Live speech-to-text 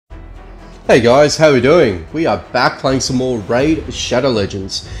Hey guys, how are we doing? We are back playing some more Raid Shadow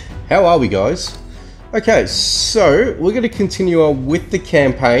Legends. How are we guys? Okay, so we're going to continue on with the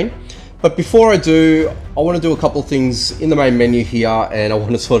campaign, but before I do, I want to do a couple of things in the main menu here, and I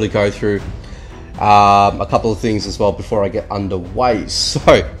want to sort of go through a couple of things as well before I get underway.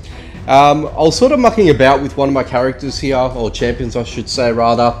 So, I was sort of mucking about with one of my characters here, or champions I should say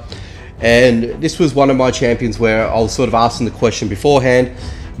rather, and this was one of my champions where I was sort of asking the question beforehand,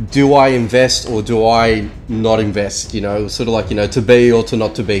 do I invest or do I not invest? You know, sort of like, you know, to be or to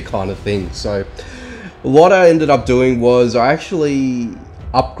not to be kind of thing. So what I ended up doing was I actually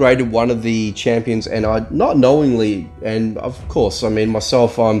upgraded one of the champions, and I, not knowingly, and of course, I mean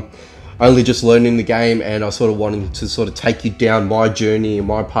myself, I'm only just learning the game, and I sort of wanted to sort of take you down my journey and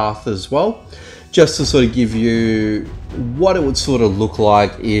my path as well, just to sort of give you what it would sort of look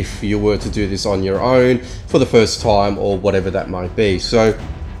like if you were to do this on your own for the first time or whatever that might be. So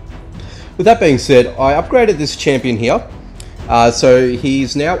with that being said, I upgraded this champion here. So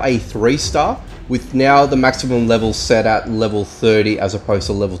he's now a 3-star with now the maximum level set at level 30 as opposed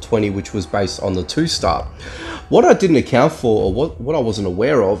to level 20, which was based on the 2-star. What I didn't account for, or what I wasn't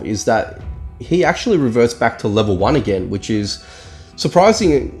aware of, is that he actually reverts back to level 1 again, which is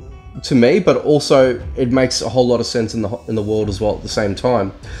surprising to me, but also it makes a whole lot of sense in the world as well at the same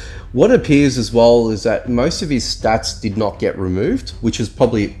time. What appears as well is that most of his stats did not get removed, which is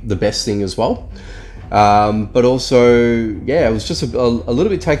probably the best thing as well. But also, yeah, it was just a little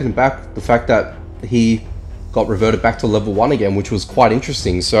bit taken aback the fact that he got reverted back to level 1 again, which was quite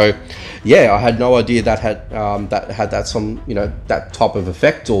interesting. So yeah, I had no idea that had that some, you know, that type of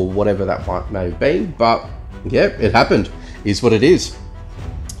effect or whatever that may have been, but yeah, it happened, is what it is.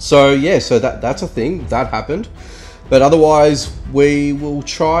 So yeah, so that's a thing that happened. But otherwise, we will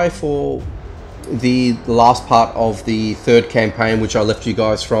try for the last part of the third campaign, which I left you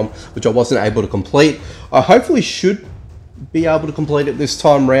guys from, which I wasn't able to complete. I hopefully should be able to complete it this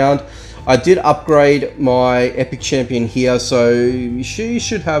time round. I did upgrade my epic champion here, so she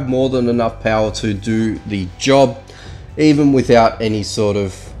should have more than enough power to do the job, even without any sort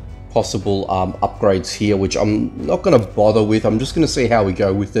of possible upgrades here, which I'm not going to bother with. I'm just going to see how we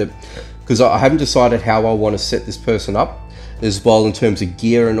go with it, because I haven't decided how I want to set this person up as well in terms of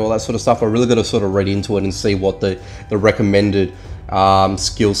gear and all that sort of stuff. I really got to sort of read into it and see what the recommended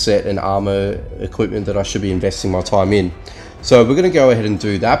skill set and armor equipment that I should be investing my time in. So we're going to go ahead and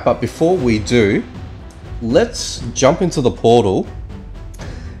do that, but before we do, let's jump into the portal.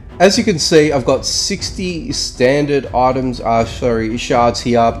 As you can see, I've got 60 standard items, shards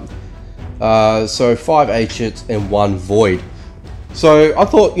here, so 5 ancients and 1 void. So I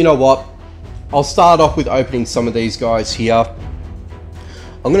thought, you know what, I'll start off with opening some of these guys here.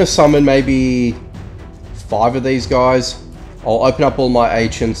 I'm going to summon maybe 5 of these guys. I'll open up all my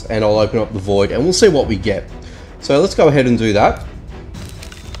ancients and I'll open up the void, and we'll see what we get. So let's go ahead and do that.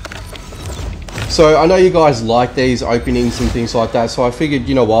 So I know you guys like these openings and things like that, so I figured,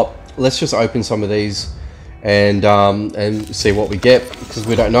 you know what, let's just open some of these and see what we get, because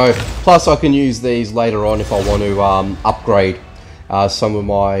we don't know. Plus I can use these later on if I want to upgrade some of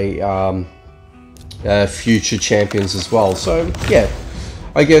my future champions as well. So yeah,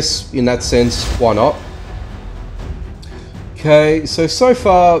 I guess in that sense, why not? Okay, so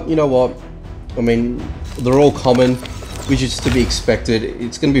far, you know what, I mean, they're all common, which is to be expected.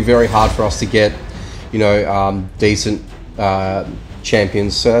 It's going to be very hard for us to get, you know, decent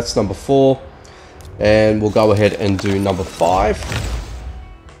champions. So that's number 4, and we'll go ahead and do number 5.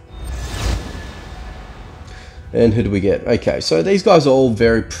 And who do we get? Okay, so these guys are all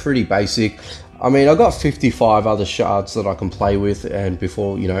pretty basic. I mean, I've got 55 other shards that I can play with, and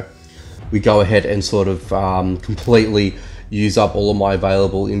before, you know, we go ahead and sort of completely use up all of my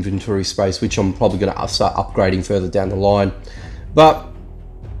available inventory space, which I'm probably going to start upgrading further down the line. But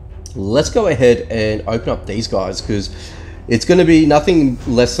let's go ahead and open up these guys, because it's going to be nothing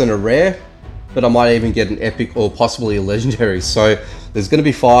less than a rare, but I might even get an epic or possibly a legendary. So there's going to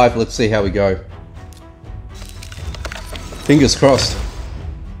be 5. Let's see how we go. Fingers crossed.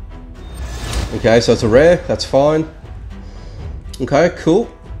 Okay, so it's a rare, that's fine. Okay, cool.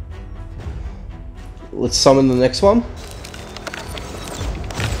 Let's summon the next one.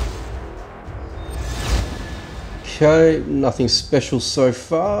 Okay, nothing special so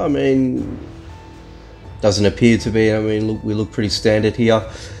far. I mean, doesn't appear to be. I mean, we look pretty standard here.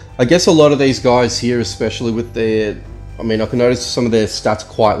 I guess a lot of these guys here, especially with their, I mean, I can notice some of their stats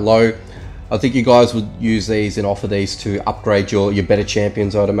quite low. I think you guys would use these and offer these to upgrade your better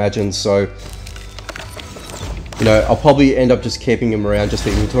champions, I'd imagine. So, you know, I'll probably end up just keeping them around just for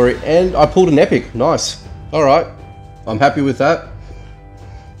inventory. And I pulled an epic. Nice. All right. I'm happy with that.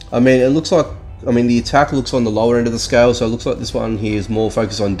 I mean, it looks like, I mean, the attack looks on the lower end of the scale, so it looks like this one here is more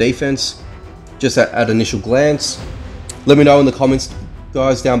focused on defense, just at initial glance. Let me know in the comments,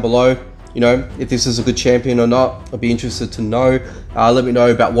 guys, down below, you know, if this is a good champion or not. I'd be interested to know. Let me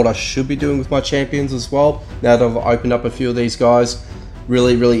know about what I should be doing with my champions as well, now that I've opened up a few of these guys.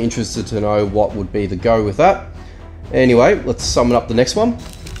 Really interested to know what would be the go with that. Anyway, let's summon up the next one.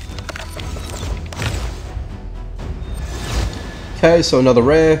 Okay, so another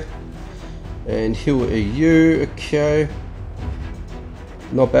rare. And who are you? Okay.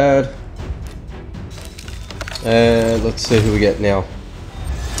 Not bad. And let's see who we get now.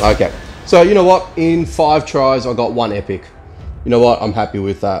 Okay. So, you know what? In 5 tries, I got 1 epic. You know what? I'm happy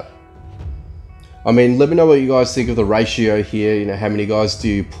with that. I mean, let me know what you guys think of the ratio here. You know, how many guys do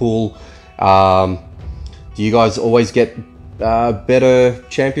you pull? Do you guys always get better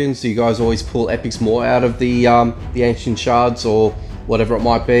champions? Do you guys always pull epics more out of the ancient shards or whatever it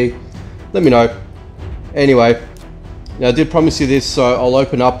might be? Let me know. Anyway, now I did promise you this, so I'll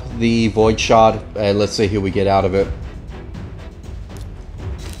open up the void shard and let's see who we get out of it.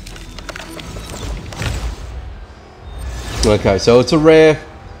 Okay, so it's a rare,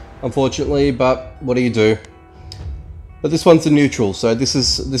 unfortunately, but what do you do? But this one's a neutral, so this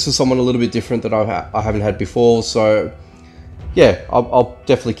is someone a little bit different that I haven't had before. So yeah, I'll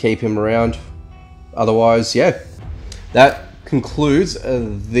definitely keep him around. Otherwise, yeah, that concludes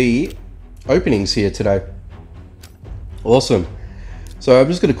the openings here today. Awesome. So I'm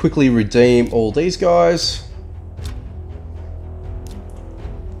just going to quickly redeem all these guys.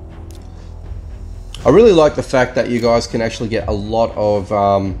 I really like the fact that you guys can actually get a lot of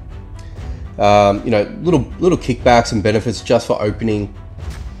you know, little kickbacks and benefits just for opening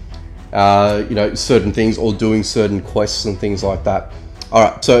you know, certain things or doing certain quests and things like that. All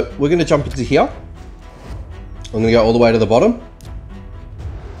right, so we're going to jump into here. I'm going to go all the way to the bottom.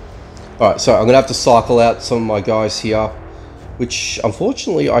 All right, so I'm going to have to cycle out some of my guys here, which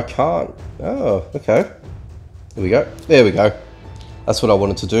unfortunately I can't. Oh, okay. Here we go. There we go. That's what I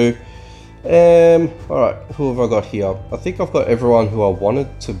wanted to do. All right, who have I got here? I think I've got everyone who I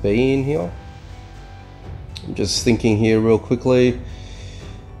wanted to be in here. I'm just thinking here real quickly.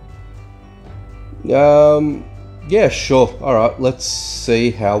 Yeah, sure. All right, let's see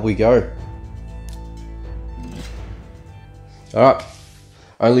how we go. All right,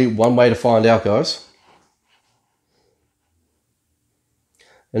 only one way to find out, guys.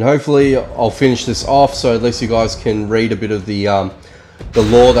 And hopefully I'll finish this off, so at least you guys can read a bit of the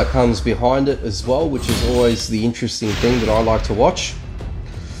lore that comes behind it as well, which is always the interesting thing that I like to watch.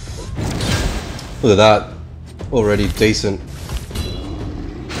 Look at that, already decent.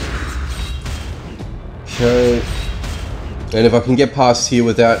 Okay, and if I can get past here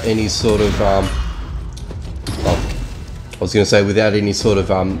without any sort of I was going to say without any sort of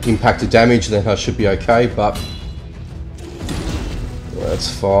impacted damage, then I should be okay, but that's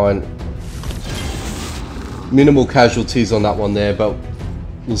fine. Minimal casualties on that one there, but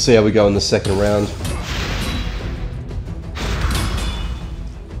we'll see how we go in the second round.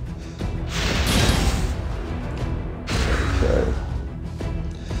 Okay.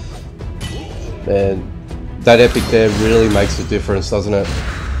 Man, that epic there really makes a difference, doesn't it?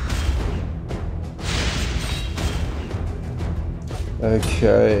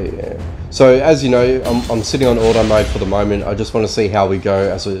 Okay, so as you know, I'm sitting on auto mode for the moment. I just want to see how we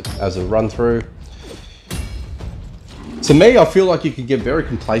go as a run through. To me, I feel like you can get very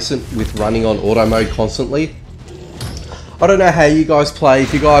complacent with running on auto mode constantly. I don't know how you guys play.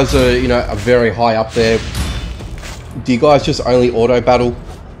 If you guys are, you know, are very high up there, do you guys just only auto battle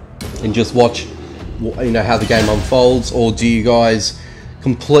and just watch, you know, how the game unfolds, or do you guys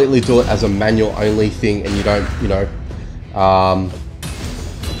completely do it as a manual only thing and you don't, you know,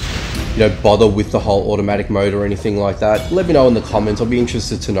 bother with the whole automatic mode or anything like that? Let me know in the comments. I'll be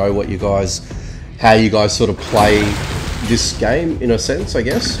interested to know what you guys, how you guys sort of play this game in a sense, I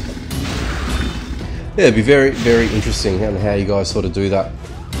guess. Yeah, it'd be very interesting on how you guys sort of do that.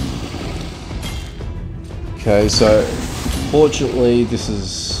 Okay, so fortunately this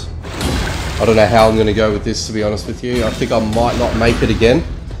is, I don't know how I'm going to go with this, to be honest with you. I think I might not make it again,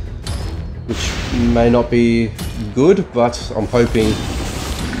 which may not be good, but I'm hoping.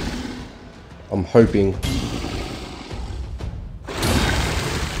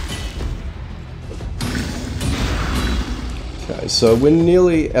 Okay, so we're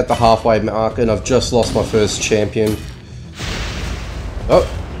nearly at the halfway mark and I've just lost my first champion. Oh,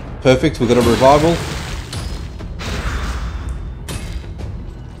 perfect, we've got a revival.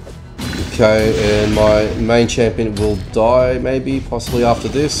 Okay, and my main champion will die maybe, possibly after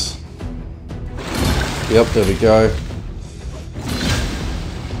this. Yep, there we go.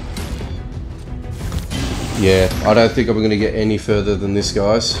 Yeah, I don't think I'm going to get any further than this,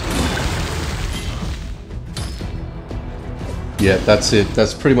 guys. Yeah, that's it.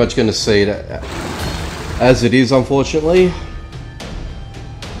 That's pretty much going to see it as it is, unfortunately.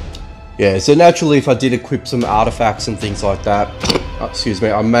 Yeah, so naturally, if I did equip some artifacts and things like that, excuse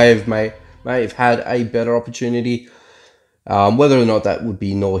me, I may have had a better opportunity. Whether or not that would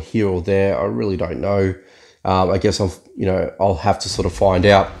be nor here or there, I really don't know. I guess I'll have to sort of find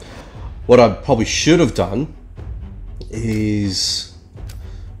out. What I probably should have done is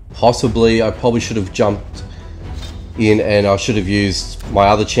I probably should have jumped in and I should have used my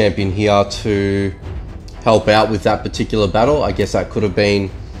other champion here to help out with that particular battle. I guess that could have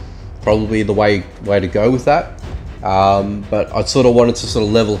been probably the way to go with that. But I sort of wanted to sort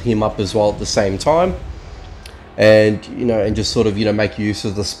of level him up as well at the same time, and and just sort of make use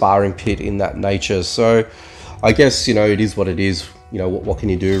of the sparring pit in that nature. So I guess it is what it is. What can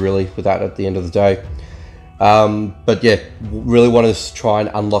you do really with that at the end of the day? But yeah, really want to try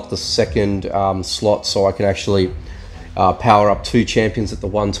and unlock the second slot so I can actually power up 2 champions at the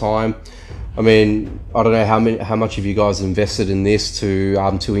one time. I mean, I don't know how much of you guys invested in this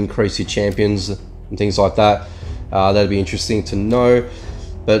to increase your champions and things like that. That'd be interesting to know.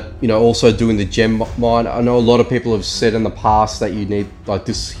 But also doing the gem mine. I know a lot of people have said in the past that you need, like,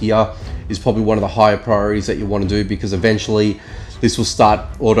 this here is probably one of the higher priorities that you want to do, because eventually this will start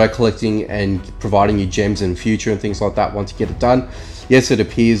auto collecting and providing you gems in future and things like that once you get it done. Yes, it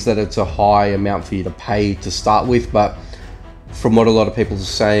appears that it's a high amount for you to pay to start with, but from what a lot of people are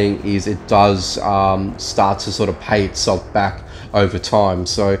saying is it does start to sort of pay itself back over time.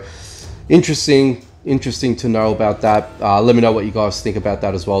 So interesting to know about that. Let me know what you guys think about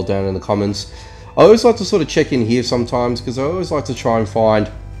that as well down in the comments. I always like to sort of check in here sometimes, because I always like to try and find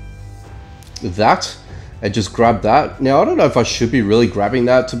that and just grab that. Now, I don't know if I should be really grabbing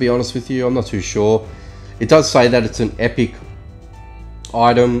that, to be honest with you. I'm not too sure. It does say that it's an epic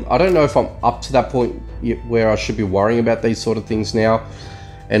item. I don't know if I'm up to that point where I should be worrying about these sort of things now,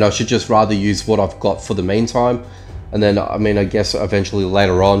 and I should just rather use what I've got for the meantime. And then, I mean, I guess eventually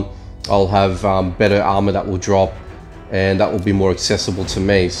later on I'll have better armor that will drop, and that will be more accessible to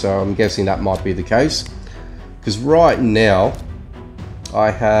me. So I'm guessing that might be the case, because right now I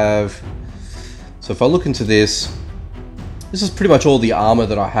have, so if I look into this is pretty much all the armor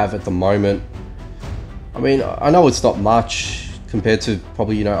that I have at the moment. I mean, I know it's not much compared to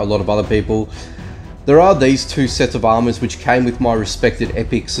probably a lot of other people. There are these 2 sets of armors which came with my respected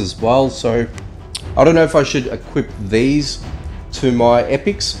epics as well, so I don't know if I should equip these to my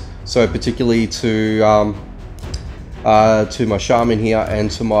epics, so particularly to my shaman here and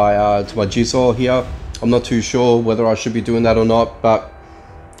to my Jigsaw here. I'm not too sure whether I should be doing that or not, but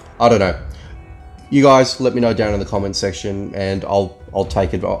I don't know. You guys let me know down in the comment section, and I'll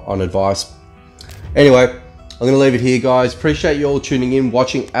take it on advice. Anyway, I'm going to leave it here, guys. Appreciate you all tuning in,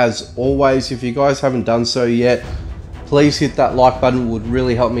 watching as always. If you guys haven't done so yet, please hit that like button. It would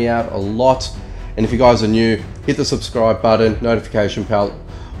really help me out a lot. And if you guys are new, hit the subscribe button, notification bell,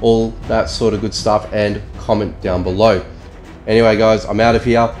 all that sort of good stuff, and comment down below. Anyway, guys, I'm out of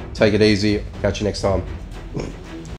here. Take it easy. Catch you next time.